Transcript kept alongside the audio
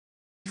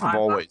I've I'm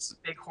always.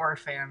 a big horror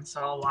fan,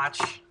 so I'll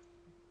watch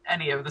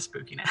any of the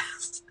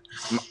spookiness.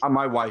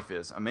 My wife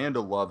is.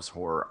 Amanda loves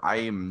horror. I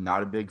am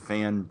not a big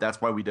fan. That's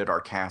why we did our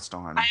cast I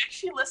on.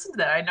 actually listened to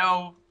that. I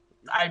know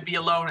I'd be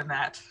alone in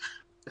that.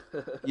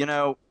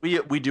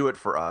 We do it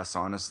for us,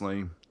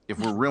 honestly. If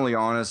we're really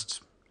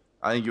honest,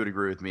 I think you would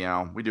agree with me,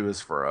 Al. We do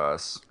this for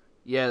us.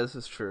 Yeah, this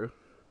is true.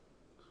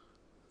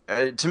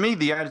 To me,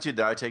 the attitude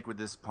that I take with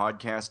this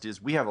podcast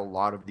is we have a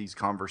lot of these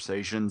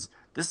conversations.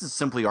 This is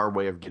simply our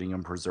way of getting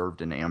them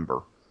preserved in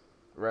amber,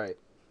 Right.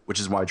 which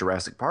is why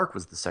Jurassic Park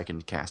was the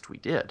second cast we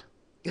did.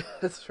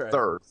 That's right.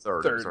 Third,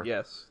 Third,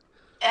 yes.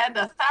 And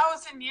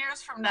 1,000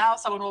 years from now,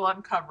 someone will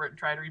uncover it and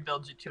try to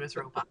rebuild you two as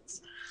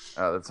robots.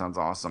 That sounds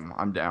awesome.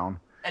 I'm down.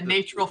 And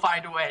nature will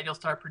find a way, and you'll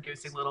start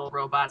producing little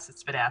robots that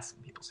spit acid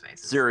in people's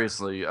faces.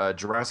 Seriously,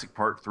 Jurassic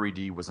Park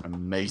 3D was an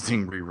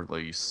amazing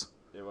re-release.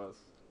 It was.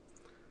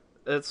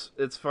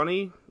 It's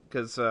funny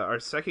because our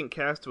second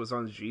cast was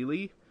on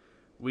Geely.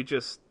 We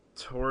just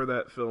tore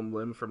that film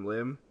limb from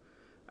limb.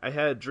 I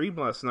had a dream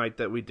last night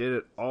that we did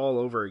it all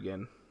over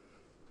again.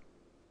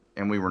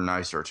 And we were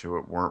nicer to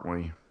it, weren't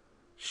we?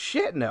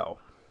 Shit, no.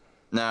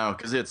 No,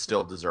 because it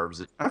still deserves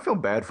it. I feel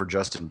bad for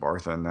Justin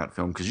Bartha in that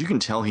film because you can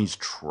tell he's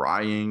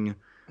trying.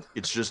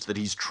 It's just that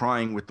he's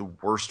trying with the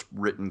worst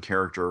written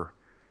character.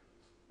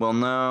 Well,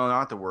 no,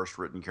 not the worst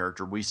written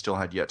character. We still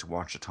had yet to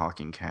watch A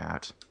Talking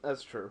Cat,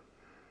 That's true.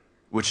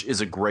 which is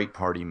a great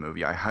party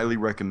movie. I highly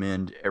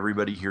recommend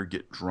everybody here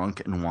get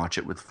drunk and watch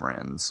it with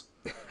friends.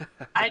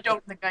 I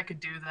don't think I could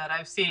do that.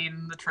 I've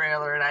seen the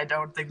trailer, and I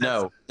don't think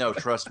that's... No,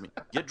 trust me.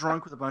 Get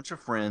drunk with a bunch of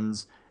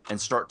friends and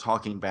start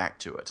talking back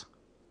to it.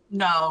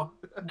 No.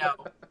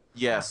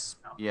 Yes,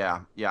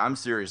 No. yeah, I'm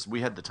serious. We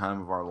had the time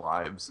of our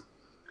lives.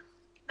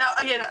 Now,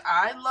 again,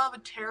 I love a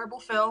terrible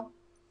film.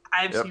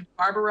 I've Yep. seen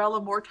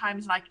Barbarella more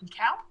times than I can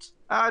count.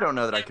 I don't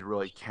know that I could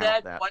really count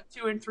Dead that. 1,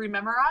 2, and 3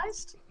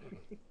 memorized.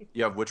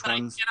 You have which But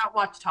ones? I cannot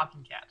watch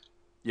Talking Cat.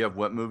 You have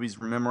what movies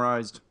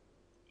memorized?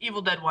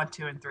 Evil Dead 1,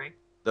 2, and 3.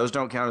 Those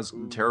don't count as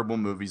terrible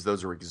movies.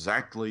 Those are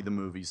exactly the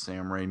movies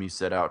Sam Raimi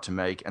set out to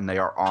make, and they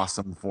are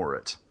awesome for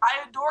it.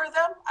 I adore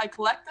them. I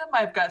collect them.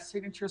 I've got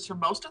signatures for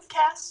most of the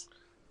cast.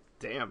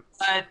 Damn.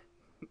 But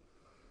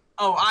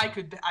I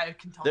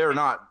can tell. They're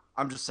not.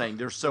 I'm just saying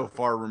they're so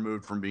far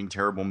removed from being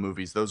terrible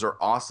movies. Those are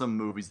awesome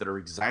movies that are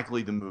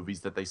exactly the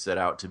movies that they set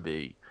out to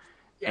be,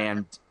 Yeah.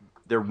 and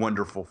they're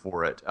wonderful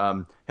for it.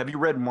 Have you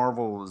read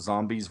Marvel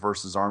Zombies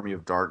versus Army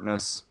of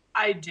Darkness?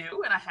 I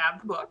do, and I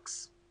have the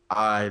books.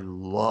 I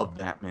love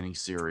that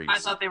miniseries. I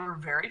thought they were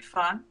very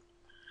fun.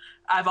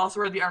 I've also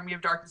read the Army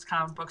of Darkness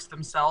comic books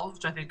themselves,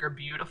 which I think are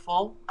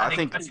beautiful. I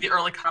think the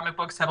early comic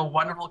books have a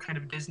wonderful kind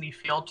of Disney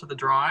feel to the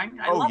drawing.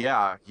 I love it.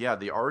 Yeah.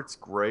 The art's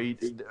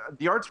great.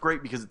 The art's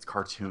great because it's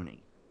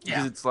cartoony.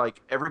 Because Yeah. it's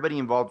like everybody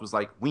involved was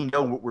like, we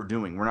know what we're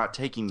doing. We're not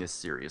taking this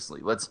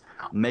seriously.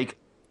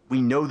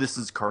 We know this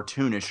is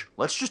cartoonish.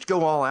 Let's just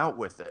go all out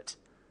with it.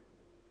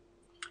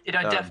 It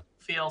definitely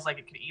feels like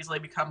it could easily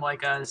become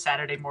like a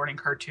Saturday morning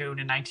cartoon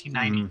in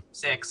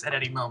 1996 at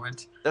any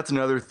moment. That's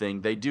another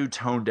thing. They do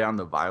tone down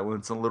the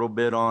violence a little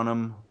bit on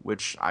them,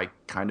 which I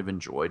kind of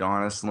enjoyed,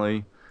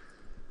 honestly.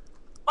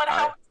 But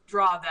how would you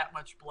draw that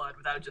much blood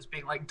without it just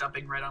being like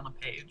dumping right on the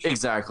page?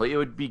 Exactly. It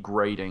would be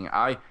grating.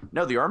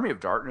 No, the Army of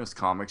Darkness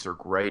comics are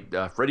great.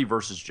 Freddy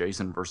versus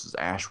Jason versus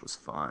Ash was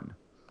fun.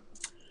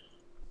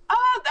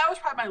 That was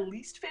probably my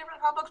least favorite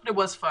comic books, but it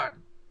was fun.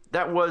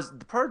 That was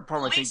the part I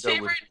think Least though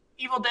favorite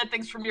Evil Dead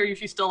things from me are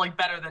usually still like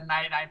better than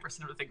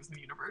 99% of the things in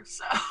the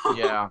universe.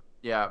 So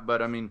yeah,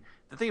 but I mean,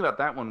 the thing about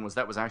that one was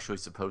that was actually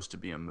supposed to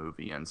be a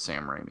movie, and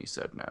Sam Raimi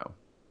said no.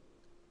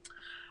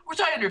 which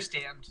I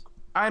understand.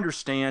 I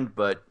understand,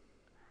 but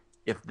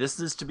if this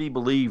is to be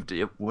believed,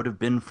 it would have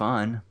been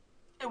fun.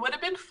 It would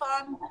have been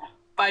fun,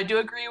 but I do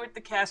agree with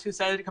the cast who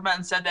said come out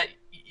and said that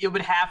it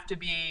would have to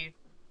be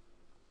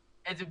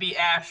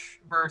Ash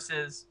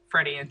versus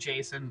Freddy and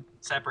Jason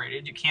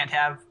separated. You can't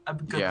have a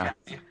good guy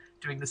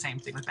doing the same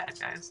thing with bad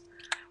guys,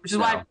 which is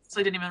why I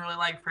honestly didn't even really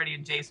like Freddy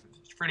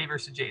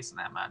versus Jason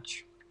that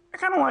much. I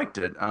kind of liked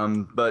it,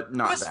 but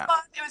not It was that. fun.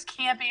 It was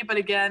campy, but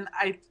again,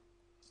 I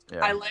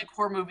like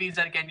horror movies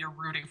that again you're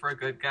rooting for a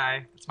good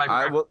guy. It's my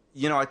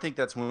I think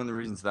that's one of the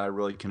reasons that I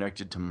really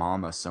connected to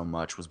Mama so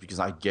much was because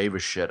I gave a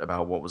shit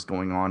about what was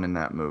going on in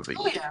that movie.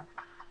 Oh yeah.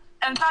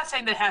 And I'm not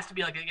saying that it has to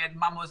be like, again,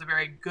 Mama was a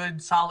very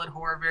good, solid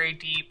horror, very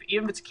deep.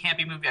 Even if it's a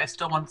campy movie, I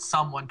still want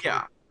someone to.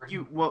 Yeah.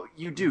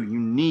 You do. You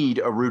need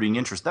a rooting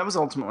interest. That was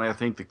ultimately, I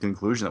think, the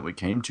conclusion that we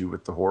came to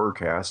with the horror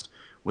cast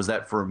was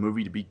that for a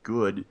movie to be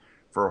good,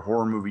 for a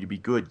horror movie to be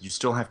good, you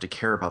still have to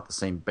care about the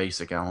same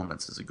basic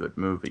elements as a good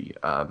movie.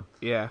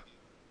 Yeah.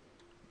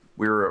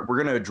 We're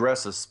going to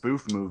address a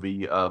spoof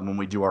movie when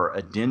we do our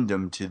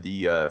addendum to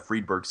the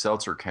Friedberg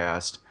Seltzer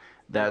cast.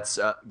 That's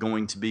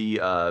going to be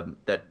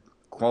that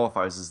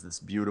qualifies as this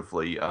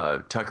beautifully.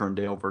 Tucker and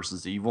Dale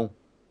versus Evil.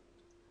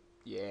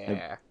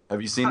 Yeah.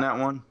 Have you seen that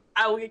one?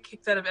 I will get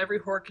kicked out of every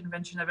horror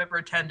convention I've ever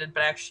attended,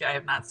 but actually I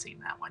have not seen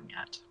that one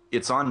yet.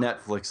 It's on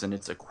Netflix, and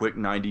it's a quick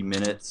 90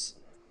 minutes.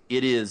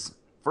 It is,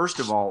 first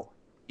of all,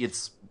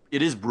 it's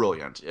It is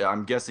brilliant.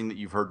 I'm guessing that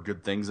you've heard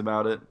good things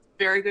about it.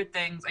 Very good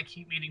things. I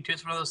keep meaning to.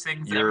 It's one of those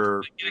things that every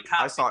time I get a I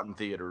copy. saw it in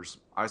theaters.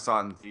 I saw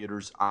it in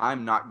theaters.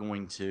 I'm not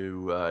going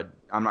to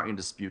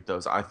dispute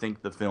those. I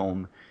think the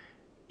film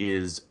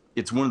is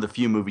it's one of the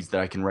few movies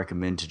that I can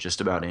recommend to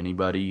just about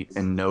anybody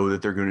and know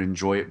that they're going to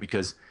enjoy it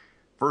because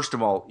first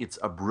of all, it's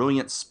a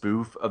brilliant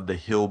spoof of the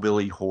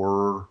hillbilly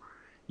horror,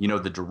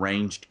 the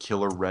deranged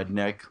killer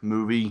redneck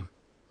movie.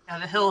 Yeah,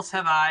 The Hills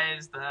Have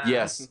Eyes.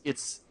 Yes,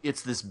 it's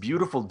this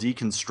beautiful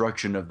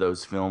deconstruction of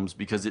those films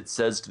because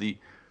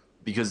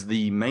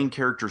the main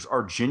characters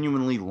are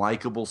genuinely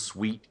likable,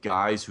 sweet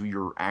guys who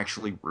you're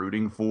actually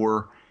rooting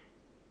for.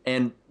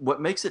 And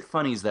what makes it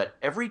funny is that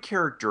every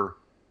character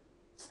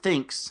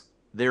thinks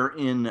they're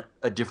in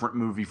a different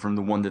movie from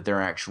the one that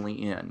they're actually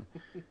in.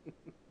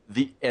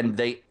 And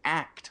they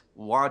act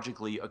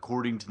logically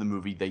according to the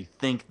movie they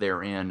think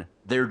they're in.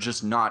 They're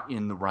just not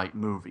in the right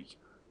movie.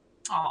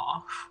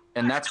 Aw.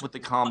 And that's what the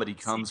comedy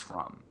comes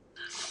from.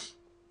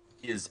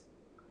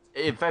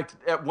 In fact,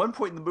 at one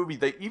point in the movie,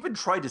 they even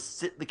try to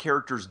sit the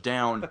characters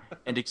down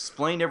and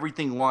explain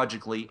everything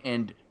logically.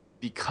 And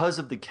because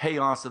of the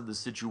chaos of the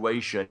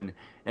situation,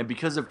 and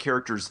because of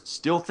characters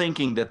still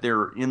thinking that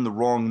they're in the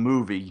wrong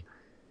movie,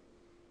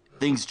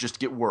 things just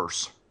get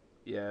worse.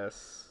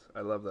 Yes,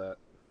 I love that.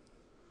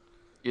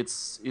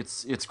 It's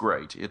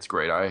great. It's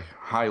great. I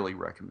highly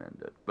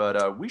recommend it.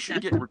 But we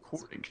should get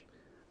recording.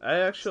 I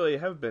actually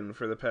have been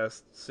for the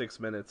past 6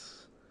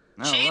 minutes.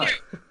 All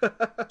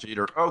right.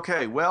 Cheater.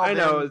 Okay, well I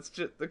know, then... it's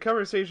just the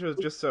conversation was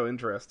just so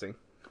interesting.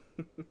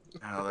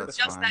 Oh, that's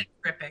Just fine. that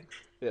gripping.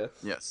 Yes.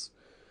 Yes.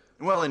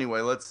 Well,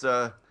 anyway, let's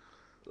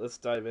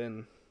dive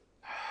in.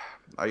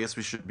 I guess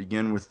we should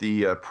begin with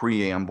the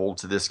preamble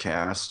to this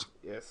cast.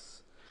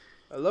 Yes.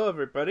 Hello,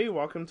 everybody.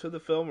 Welcome to the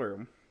film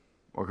room.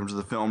 Welcome to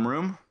the film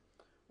room.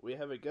 We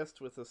have a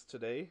guest with us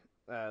today,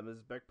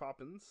 Ms. Beck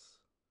Poppins.